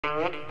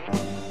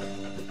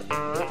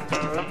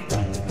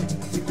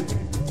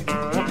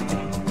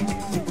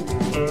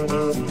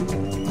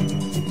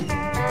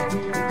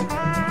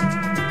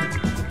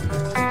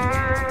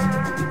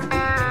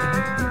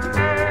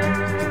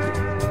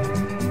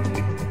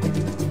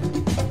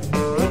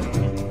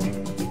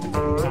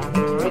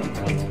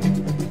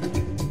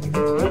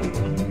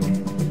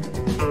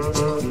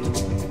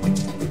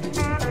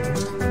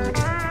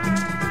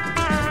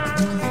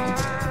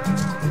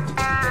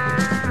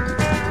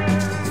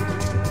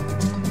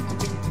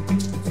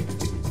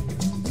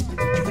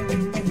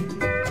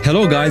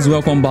Hello guys,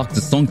 welcome back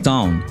to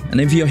Songtown, and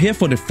if you're here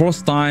for the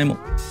first time,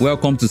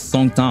 welcome to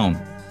Songtown.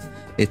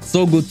 It's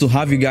so good to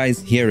have you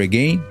guys here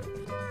again.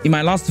 In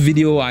my last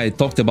video, I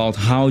talked about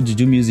how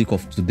Juju music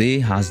of today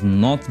has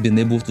not been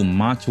able to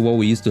match what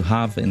we used to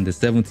have in the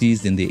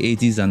 70s, in the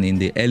 80s, and in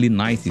the early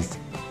 90s.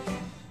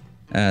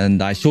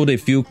 And I showed a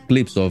few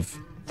clips of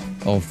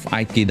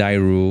Ike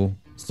Dairo,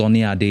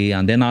 Sunny Ade,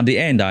 and then at the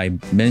end, I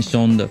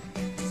mentioned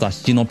Sir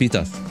Shina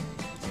Peters.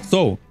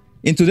 So,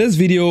 in today's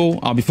video,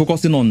 I'll be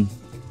focusing on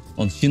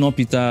Shina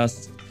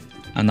Peters,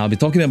 and I'll be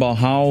talking about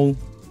how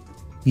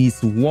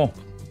his work,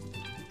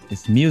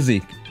 his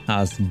music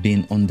has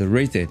been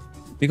underrated.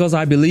 Because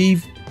I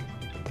believe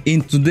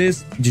in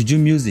today's Juju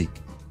music,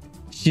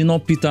 Shina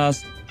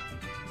Peters'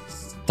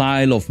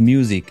 style of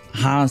music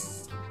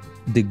has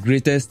the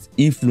greatest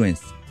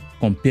influence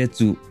compared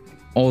to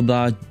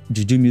other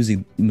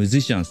Juju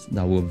musicians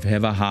that we've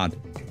ever had.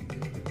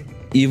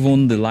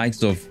 Even the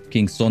likes of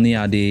King Sunny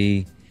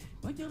Ade,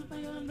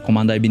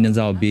 Commander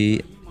Ebenezer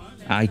Obey,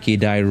 Ike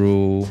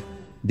Dairo,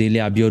 Dele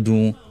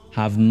Abiodun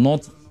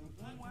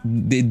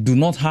do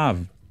not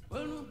have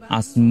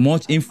as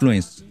much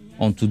influence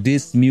on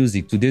today's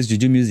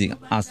Juju music,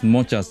 as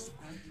much as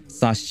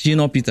Sir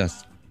Shina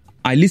Peters.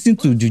 I listen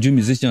to Juju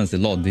musicians a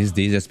lot these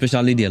days,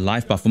 especially their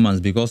live performance,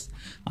 because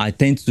I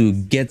tend to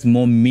get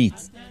more meat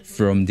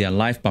from their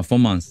live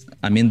performance.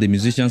 I mean, the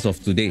musicians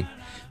of today,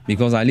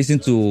 because I listen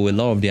to a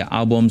lot of their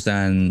albums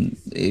and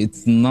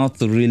it's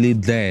not really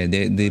there.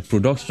 The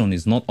production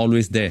is not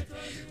always there.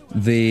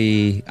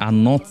 They are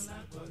not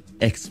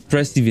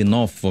expressive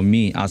enough for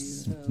me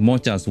as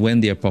much as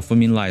when they're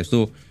performing live.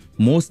 So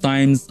most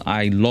times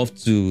I love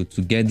to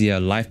get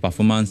their live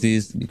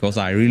performances, because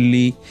I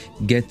really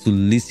get to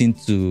listen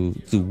to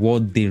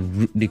what they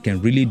can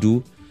really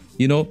do.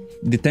 You know,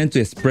 they tend to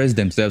express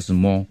themselves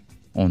more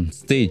on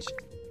stage.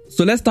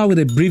 So let's start with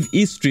a brief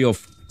history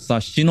of Sir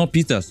Shina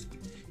Peters.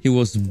 He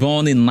was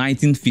born in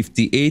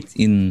 1958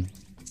 in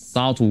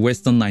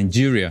southwestern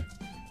Nigeria,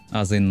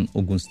 as in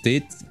Ogun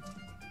State.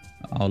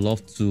 I'd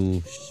love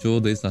to show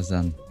this as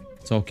I'm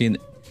talking.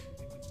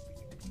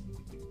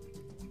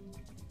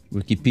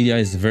 Wikipedia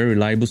is a very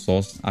reliable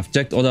source. I've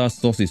checked other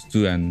sources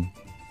too, and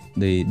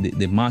they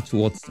match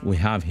what we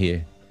have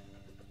here.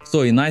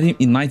 So in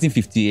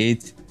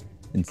 1958,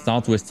 in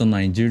southwestern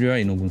Nigeria,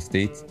 in Ogun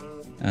State,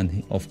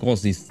 and of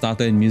course he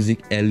started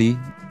music early.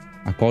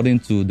 According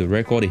to the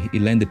record, he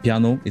learned the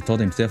piano. He taught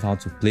himself how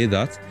to play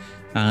that,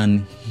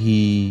 and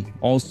he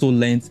also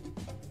learned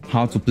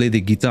how to play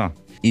the guitar.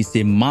 He's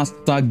a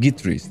master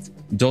guitarist,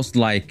 just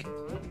like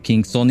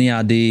King Sunny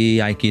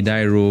Ade, Ike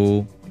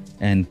Dairo,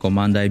 and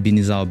Commander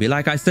Ebenezer Obey.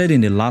 Like I said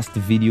in the last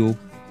video,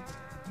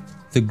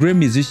 the great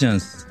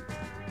musicians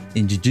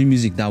in Juju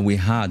music that we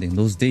had in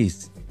those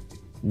days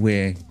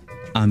were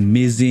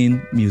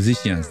amazing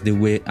musicians. They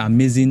were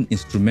amazing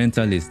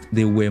instrumentalists.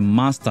 They were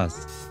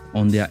masters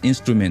on their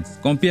instruments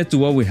compared to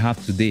what we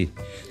have today.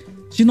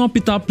 Shina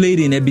Peters played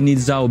in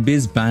Ebenezer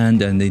Obey's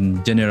band and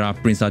in General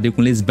Prince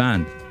Adekunle's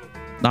band.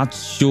 That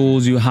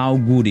shows you how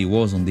good he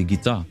was on the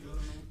guitar.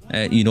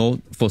 You know,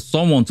 for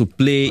someone to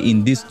play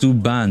in these two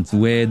bands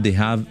where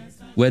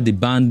the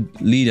band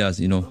leaders,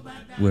 you know,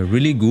 were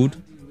really good,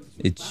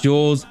 it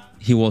shows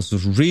he was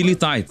really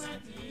tight.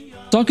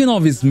 Talking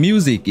of his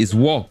music, his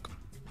work,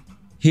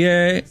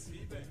 here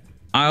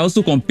I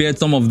also compared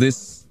some of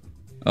this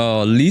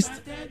list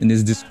in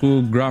his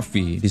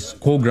discography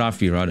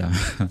rather,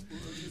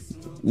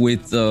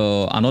 with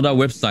another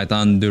website,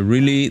 and they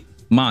really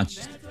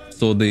matched.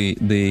 So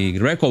the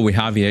record we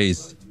have here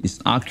is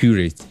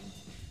accurate.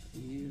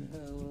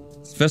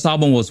 His first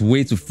album was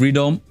Way to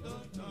Freedom.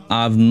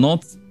 I've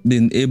not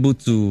been able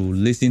to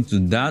listen to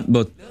that,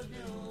 but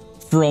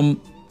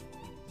from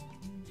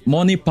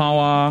Money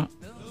Power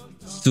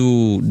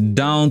to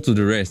down to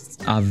the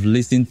rest, I've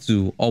listened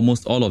to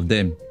almost all of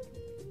them.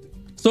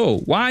 So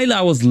while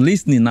I was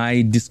listening,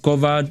 I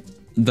discovered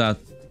that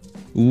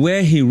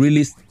where he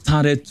really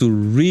started to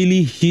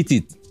really hit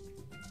it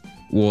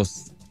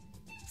was,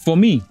 for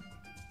me,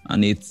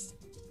 and it's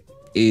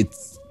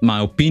my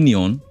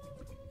opinion,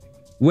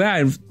 where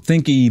I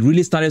think he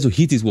really started to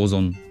hit it was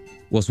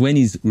when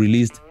he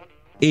released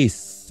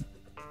Ace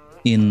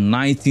in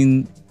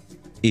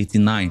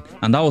 1989,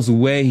 and that was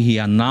where he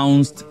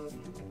announced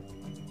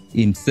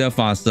himself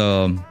as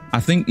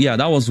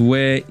that was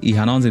where he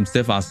announced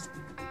himself as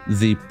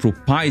the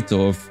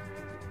proprietor of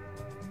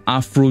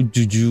Afro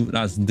Juju.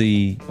 That's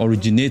the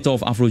originator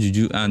of Afro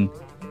Juju, and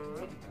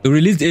he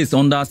released Ace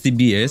under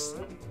CBS.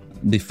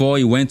 before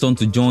he went on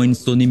to join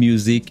Sony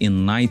Music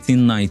in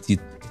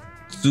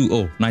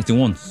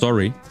 91,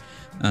 sorry.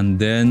 And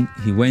then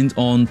he went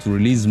on to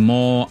release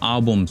more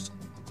albums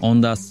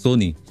under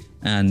Sony.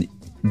 And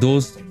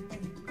those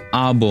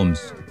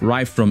albums,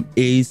 right from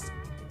Ace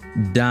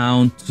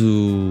down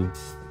to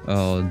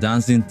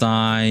Dancing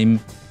Time,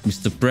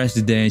 Mr.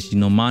 President,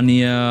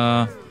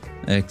 Shinomania,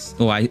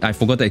 I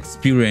forgot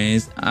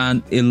Experience,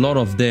 and a lot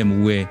of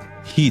them were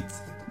hits.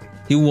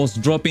 He was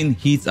dropping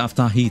hits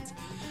after hit.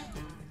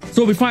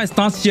 So before I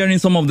start sharing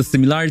some of the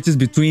similarities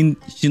between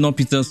Shina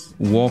Peters'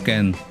 work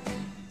and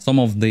some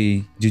of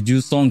the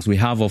Juju songs we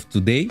have of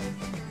today,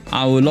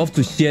 I would love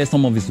to share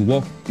some of his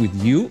work with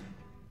you.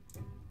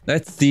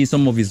 Let's see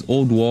some of his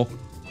old work.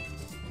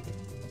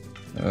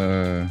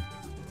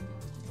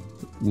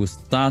 We'll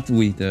start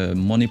with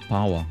Money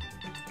Power.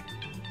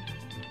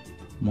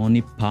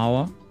 Money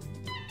Power.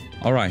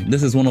 All right,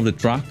 this is one of the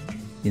tracks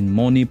in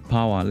Money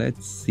Power.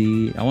 Let's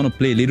see. I want to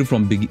play a little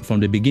from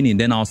the beginning,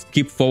 then I'll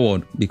skip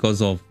forward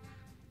because of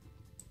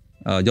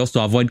just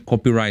to avoid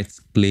copyright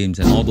claims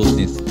and all those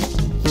things.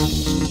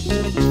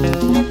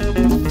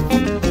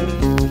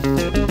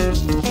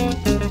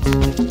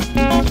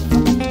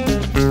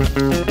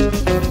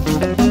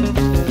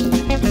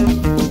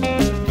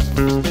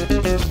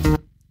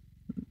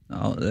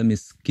 Now, let me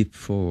skip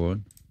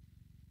forward.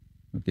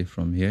 Okay,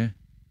 from here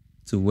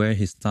to where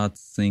he started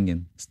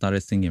singing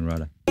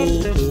rather.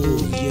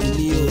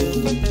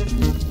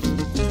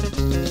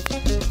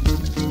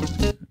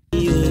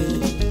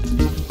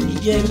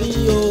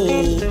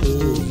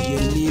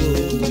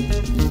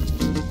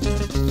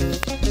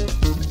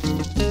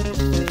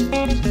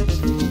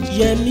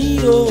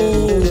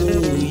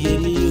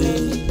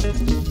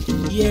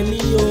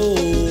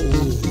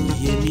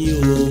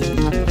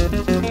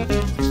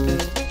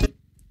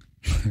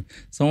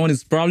 Someone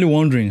is probably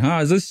wondering,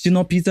 is this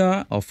Shina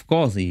Peters? Of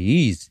course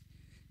he is,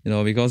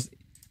 because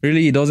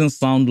really it doesn't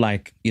sound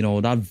like,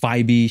 that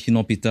vibey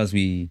Shina Peters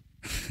we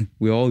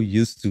all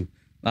used to,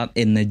 that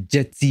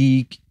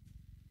energetic,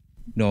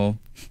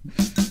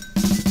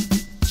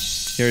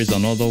 Here is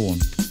another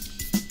one,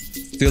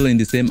 still in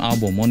the same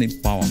album, Money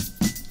Power.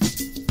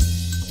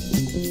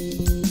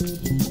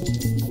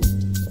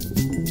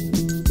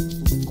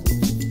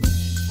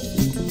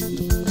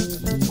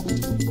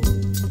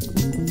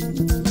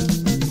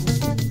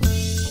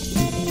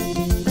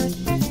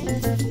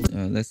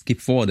 Let's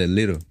skip forward a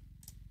little.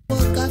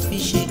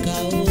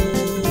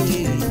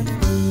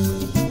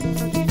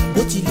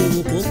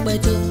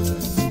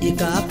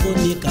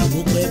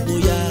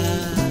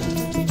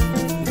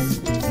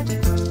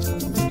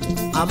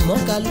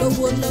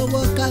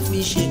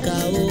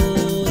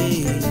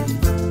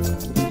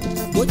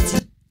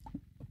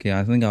 Okay,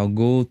 I think I'll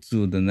go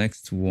to the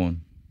next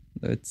one.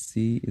 Let's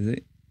see, is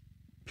it?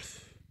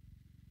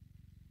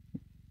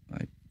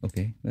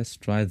 Okay, let's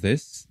try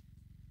this.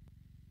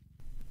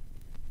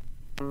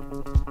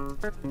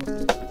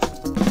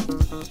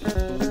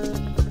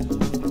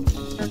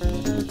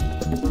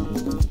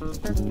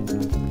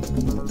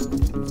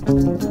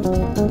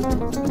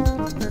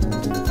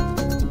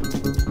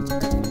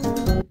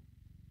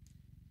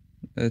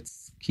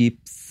 Let's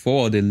keep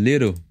forward a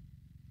little.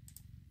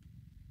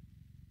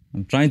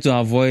 I'm trying to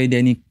avoid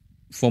any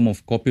form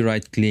of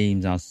copyright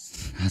claims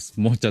as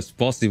much as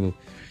possible.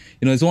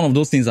 It's one of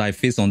those things I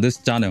face on this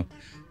channel.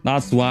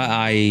 That's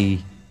why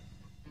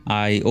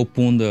I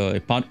opened a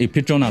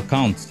Patreon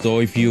account. So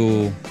if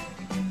you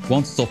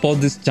want to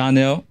support this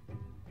channel,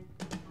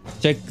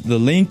 check the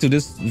link to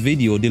this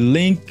video. Check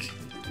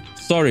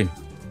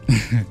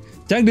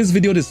this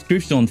video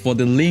description for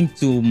the link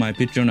to my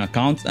Patreon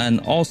account.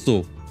 And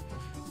also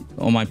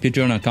on my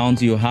Patreon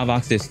account, you have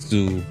access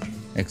to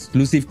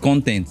exclusive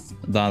content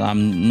that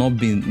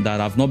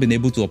I've not been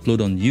able to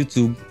upload on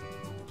YouTube.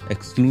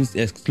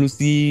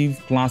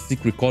 Exclusive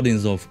classic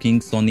recordings of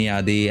King Sunny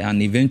Ade, and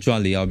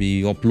eventually I'll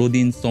be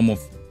uploading some of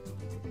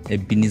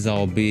Ebenezer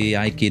Obey,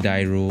 IK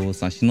Dairo,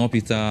 Sir Shina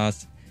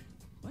Peters,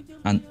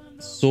 and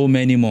so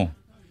many more.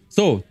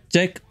 So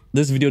check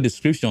this video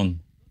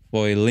description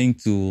for a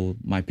link to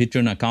my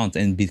Patreon account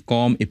and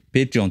become a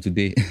Patreon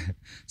today.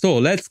 So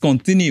let's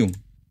continue.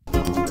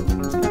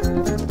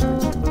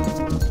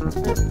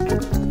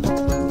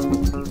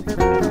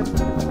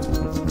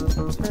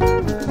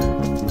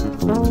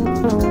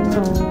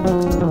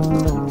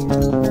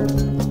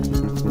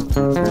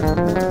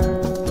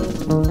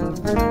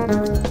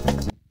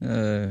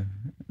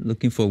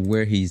 Looking for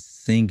where he's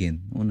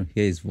singing. I want to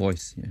hear his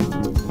voice here.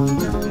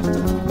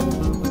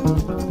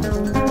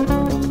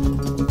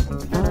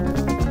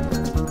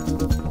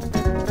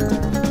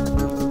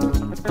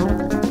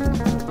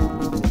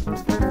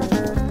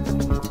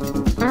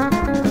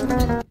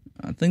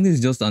 I think this is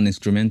just an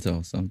instrumental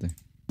or something.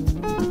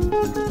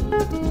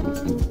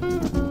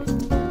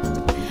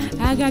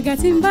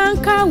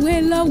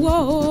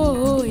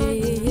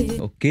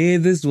 Okay,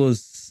 this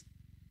was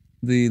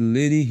the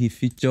lady he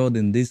featured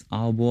in this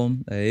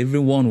album.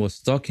 Everyone was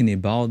talking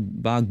about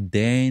back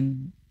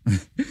then.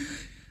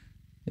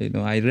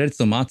 I read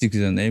some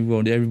articles and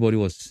everybody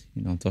was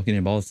talking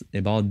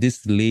about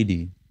this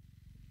lady.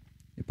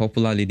 a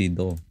popular lady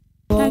though.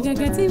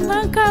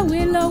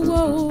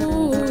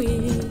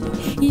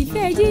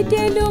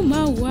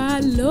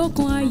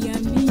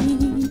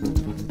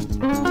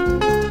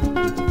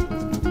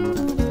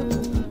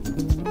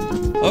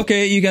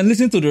 Okay, you can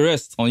listen to the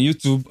rest on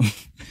YouTube.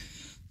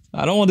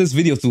 I don't want this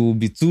video to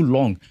be too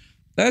long.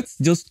 Let's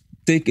just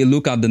take a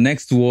look at the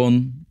next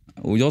one.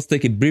 We'll just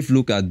take a brief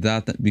look at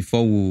that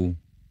before we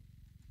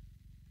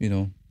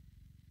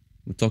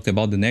talked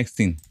about the next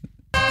thing.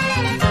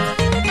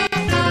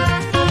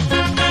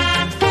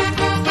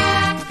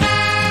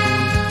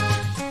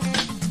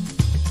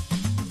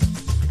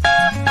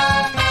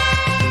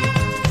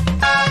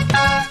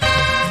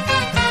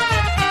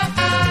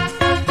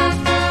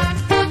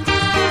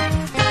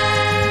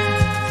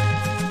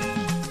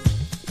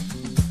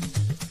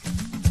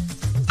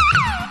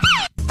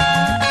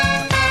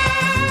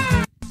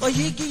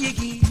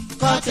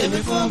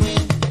 Tèmi fún mi.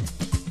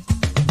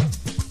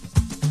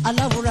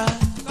 Aláwòrán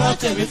kọ́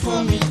tèmi fún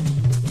mi.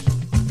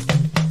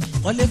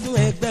 Kọ́lé fún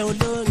ẹgbẹ́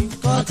olórin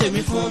kọ́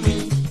tèmi fún mi.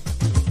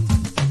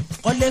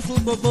 Kọ́lé fún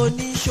gbogbo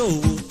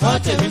oníṣòwò kọ́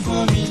tèmi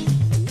fún mi.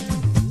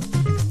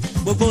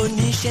 Gbogbo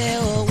oníṣẹ́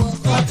ọwọ́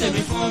kọ́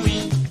tèmi fún mi.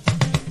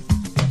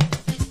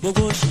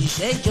 Gbogbo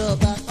òṣìṣẹ́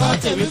ìjọba kọ́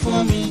tèmi fún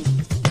mi.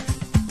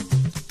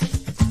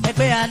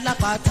 Ẹgbẹ́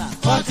alápatà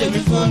kọ́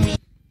tèmi fún mi.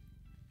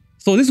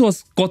 So this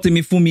was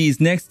Kotemi Fumi,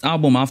 his next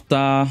album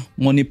after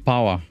Money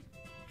Power.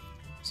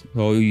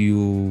 So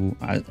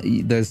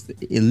there's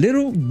a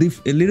little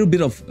bit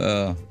of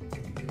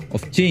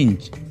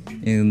change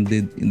in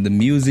the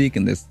music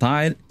and the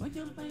style.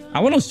 I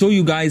want to show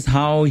you guys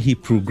how he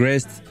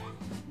progressed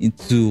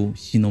into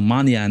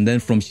Shinomania, and then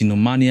from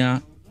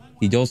Shinomania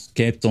he just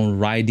kept on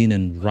riding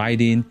and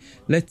riding.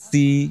 Let's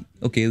see.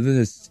 Okay, this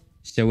is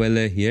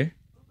Shewele here.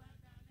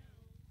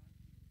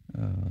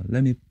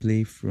 Let me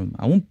play from.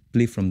 I won't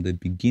play from the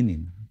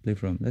beginning.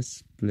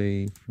 Let's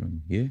play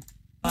from here.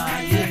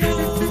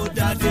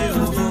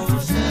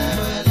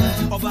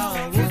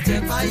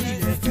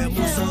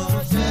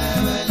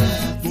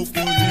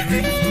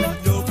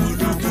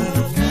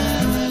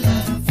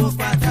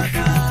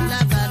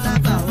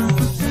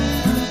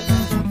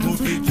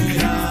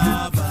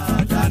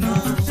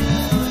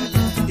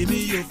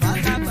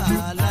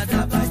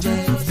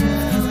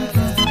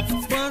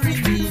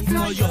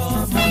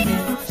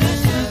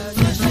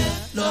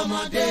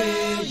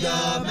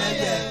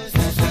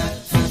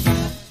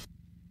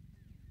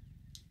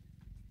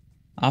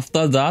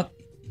 After that,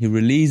 he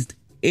released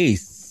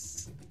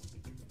Ace.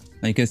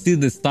 Now you can see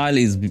the style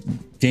is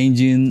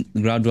changing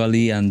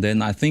gradually, and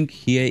then I think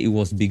here he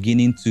was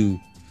beginning to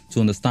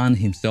understand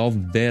himself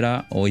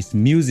better, or his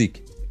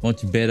music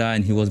much better,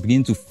 and he was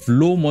beginning to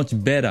flow much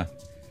better.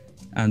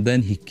 And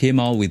then he came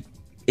out with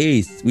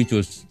Ace, which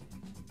was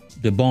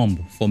the bomb.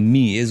 For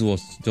me, Ace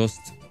was just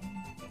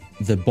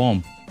the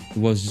bomb. It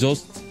was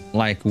just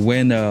like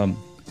when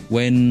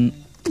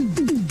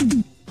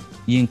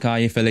Yinka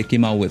Ayefele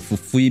came out with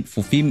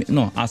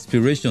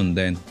Aspiration,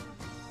 then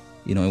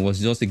it was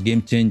just a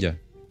game changer.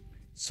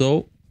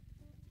 So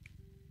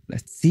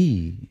let's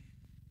see.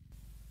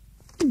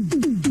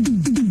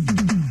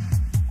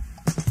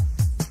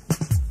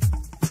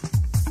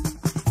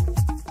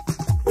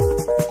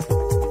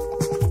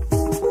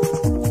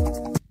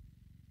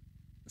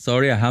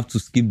 Sorry, I have to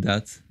skip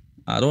that.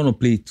 I don't want to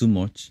play it too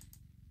much.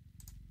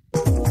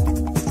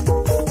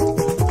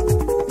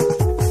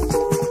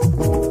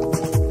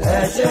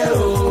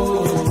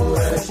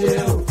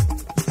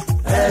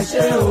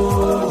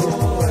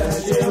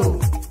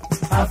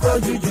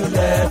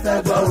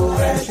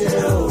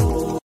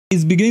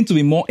 It's beginning to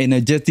be more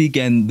energetic,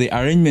 and the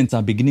arrangements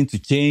are beginning to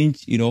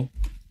change,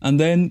 and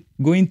then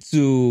going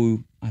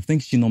to, I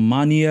think,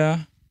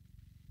 Shinomania.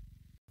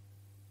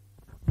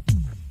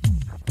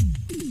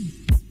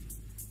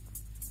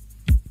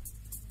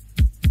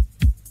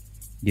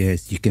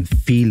 Yes, you can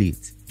feel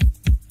it.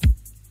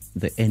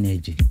 The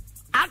energy.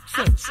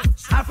 Action!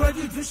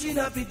 Juju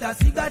Shina Peters,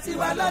 Sigati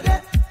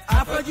Walode.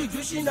 Juju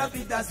Shina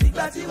Peters,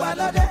 Sigati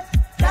Walode.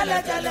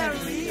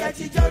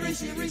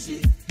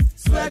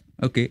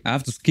 Okay, I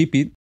have to skip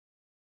it.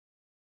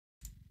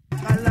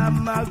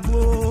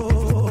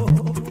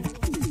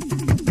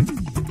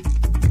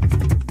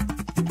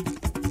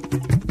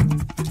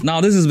 Now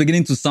this is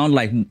beginning to sound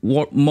like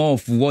more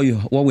of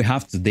what we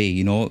have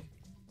today,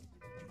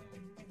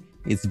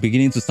 It's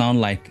beginning to sound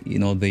like,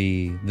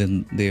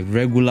 the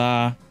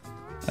regular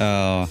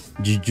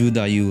Juju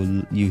that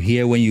you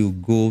hear when you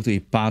go to a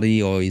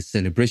party or a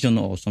celebration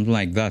or something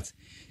like that.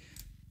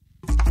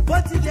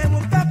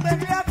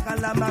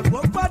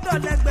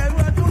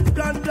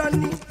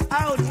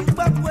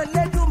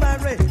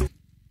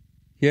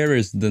 Here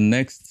is the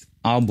next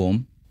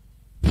album.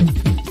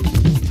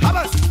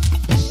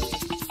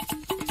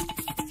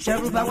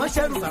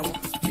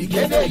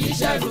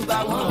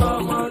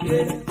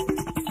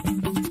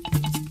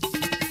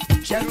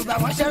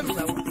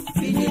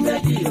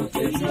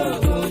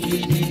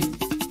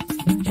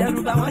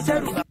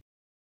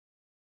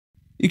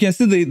 You can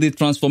see the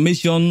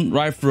transformation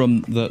right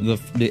from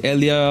the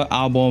earlier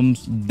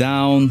albums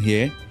down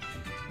here.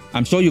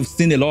 I'm sure you've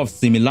seen a lot of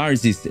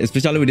similarities,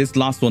 especially with this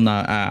last one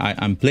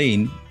I'm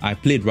playing. I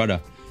played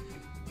rather.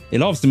 A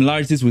lot of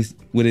similarities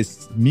with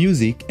his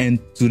music and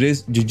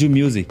today's Juju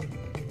music.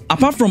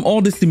 Apart from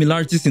all the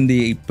similarities in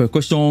the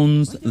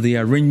percussions, the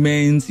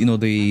arrangements, you know,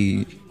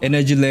 the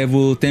energy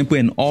level, tempo,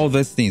 and all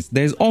those things,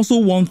 there's also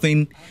one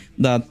thing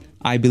that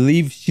I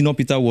believe Shina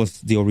Peters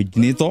was the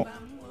originator.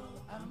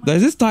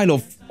 There's this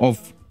style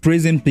of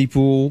praising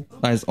people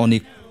that is on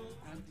a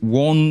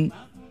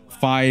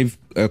 1-5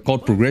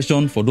 chord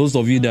progression. For those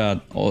of you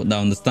that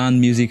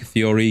understand music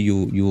theory,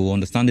 you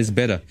understand this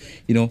better.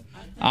 You know,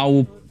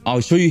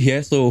 I'll show you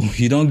here so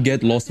you don't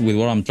get lost with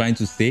what I'm trying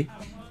to say.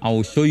 I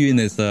will show you in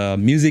this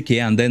music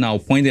here, and then I'll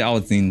point it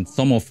out in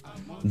some of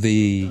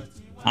the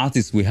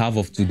artists we have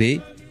of today,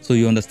 so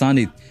you understand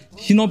it.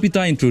 Shina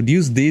Peters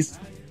introduced this.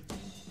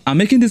 I'm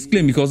making this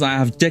claim because I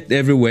have checked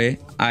everywhere.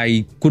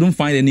 I couldn't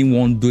find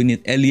anyone doing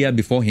it earlier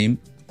before him.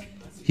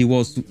 It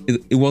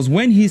was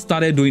when he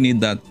started doing it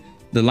that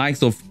the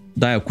likes of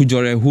Dayo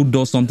Kujore, who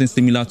does something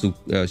similar to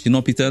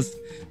Shina Peters,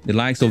 the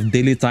likes of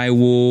Dele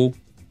Taiwo,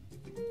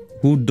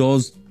 who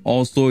does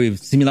also a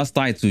similar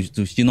style to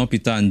Shina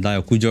Peters and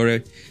Dayo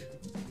Kujore,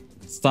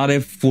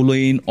 started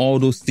following all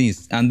those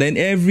things. And then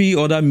every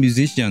other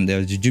musician,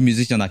 the Juju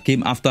musician that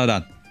came after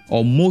that,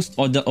 or most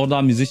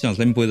other musicians,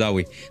 let me put it that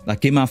way,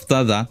 that came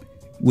after that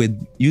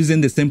with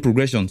using the same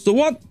progression. So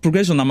what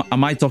progression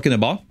am I talking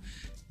about?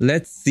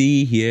 Let's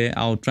see here.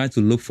 I'll try to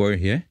look for it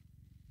here.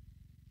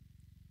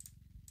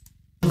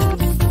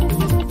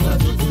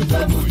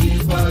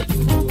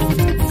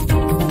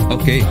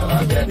 Okay.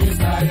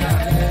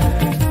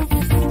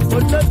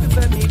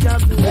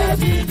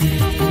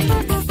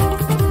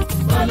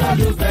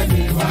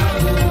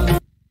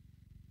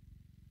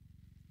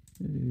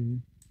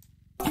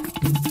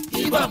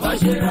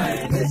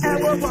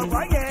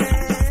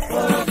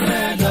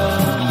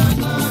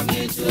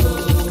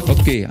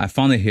 Okay, I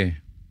found it here.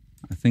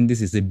 I think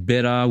this is a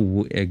better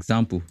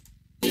example.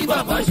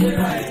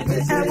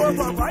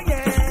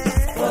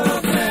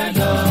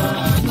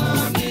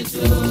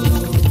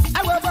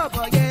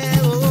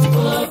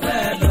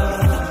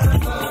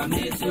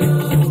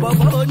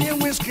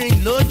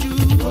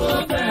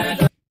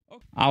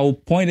 I'll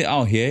point it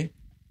out here.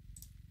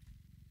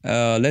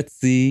 Let's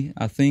see.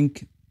 I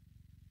think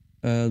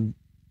this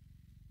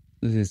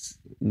is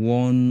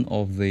one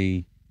of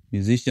the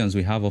musicians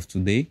we have of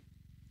today.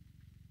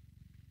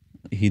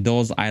 He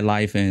does high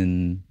life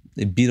and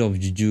a bit of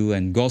juju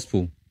and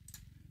gospel.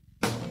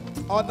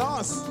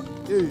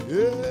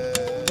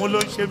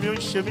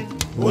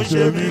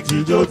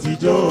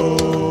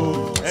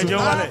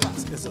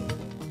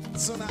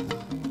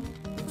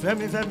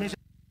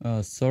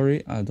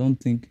 Sorry, I don't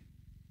think.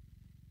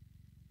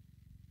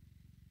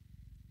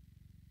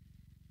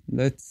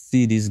 Let's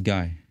see this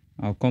guy.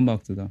 I'll come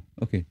back to that.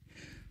 Okay.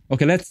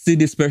 Okay, let's see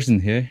this person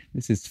here.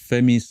 This is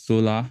Femi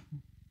Sola.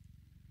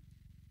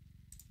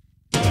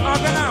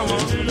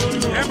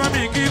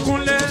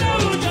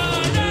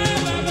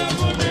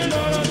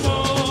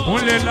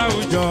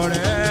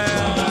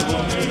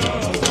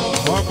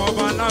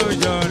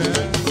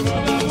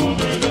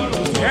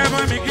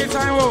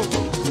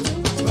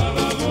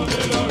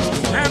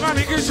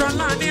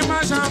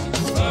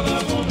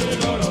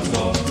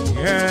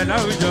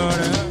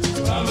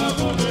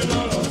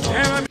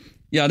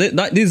 Yeah, this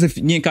is a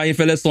Yinka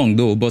Ayefele song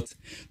though, but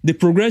the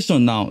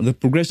progression now,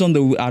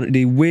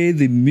 the way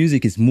the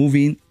music is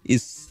moving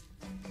is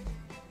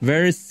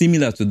very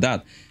similar to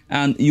that.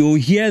 And you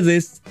hear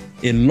this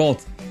a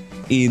lot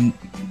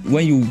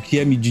when you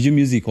hear Juju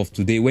music of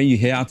today, when you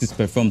hear artists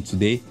perform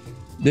today.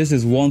 This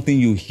is one thing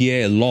you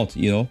hear a lot,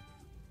 you know.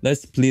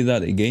 Let's play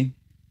that again.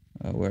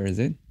 Where is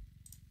it?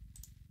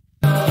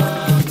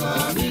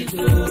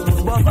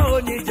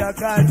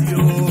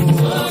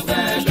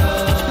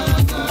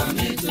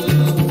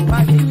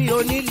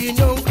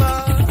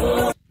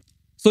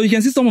 So you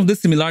can see some of the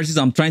similarities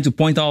I'm trying to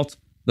point out.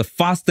 The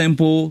fast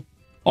tempo.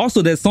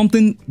 Also, there's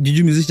something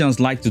Juju musicians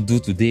like to do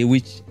today,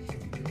 which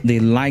they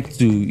like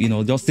to, you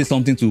know, just say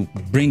something to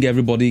bring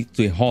everybody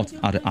to a halt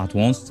at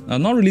once.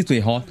 Not really to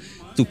a halt,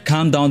 to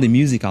calm down the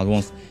music at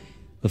once.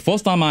 The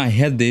first time I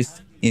heard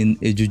this in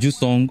a Juju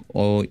song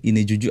or in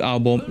a Juju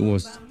album, it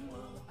was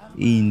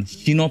in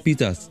Shina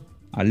Peters.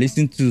 I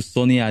listened to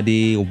Sunny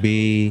Ade,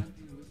 Obey,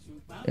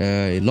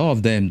 a lot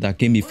of them that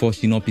came before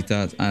Shina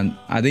Peters, and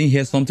I didn't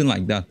hear something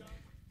like that.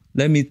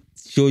 Let me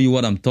show you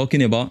what I'm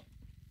talking about.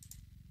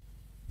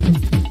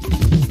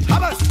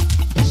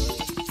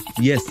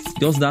 Yes,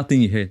 just that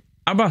thing you heard.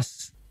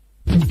 Abbas.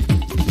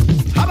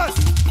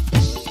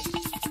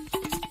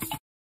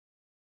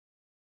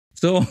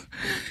 So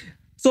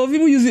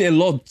people use it a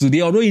lot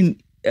today, although in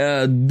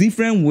a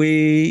different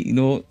way, you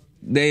know,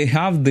 they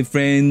have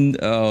different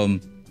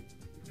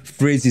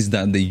phrases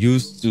that they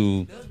use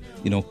to,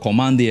 you know,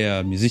 command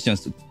their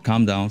musicians to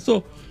calm down.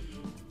 So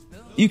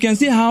you can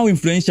see how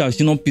influential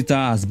Shina Peters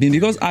has been,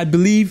 because I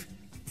believe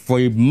for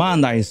a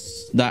man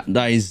that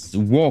his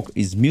work,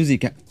 his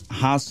music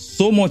has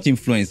so much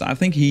influence, I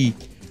think he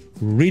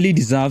really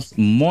deserves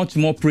much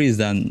more praise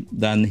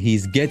than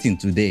he's getting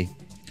today.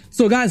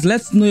 So guys,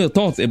 let's know your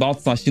thoughts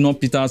about Sir Shina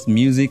Peters'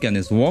 music and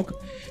his work,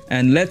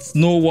 and let's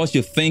know what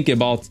you think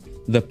about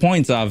the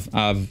points I've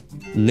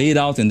laid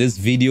out in this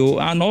video,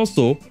 and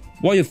also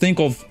what you think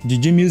of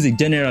Juju music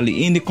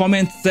generally in the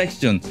comment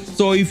section.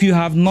 So if you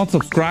have not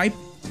subscribed,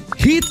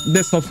 hit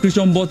the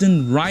subscription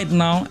button right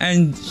now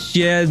and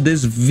share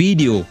this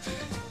video.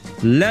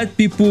 Let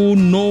people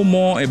know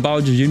more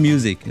about Juju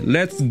music.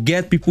 Let's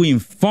get people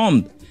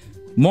informed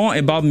more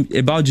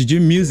about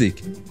Juju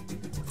music.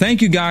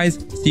 Thank you guys.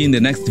 See you in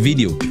the next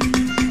video.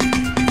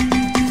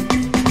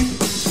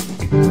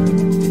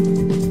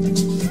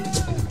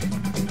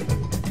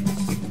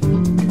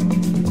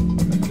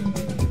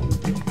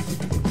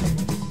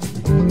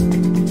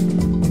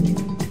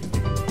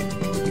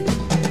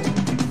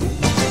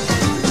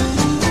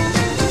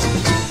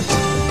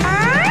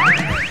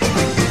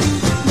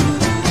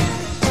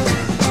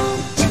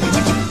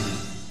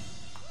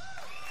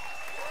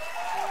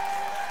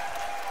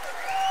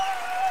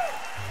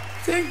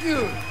 Thank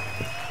you.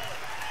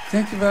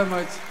 Thank you very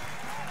much.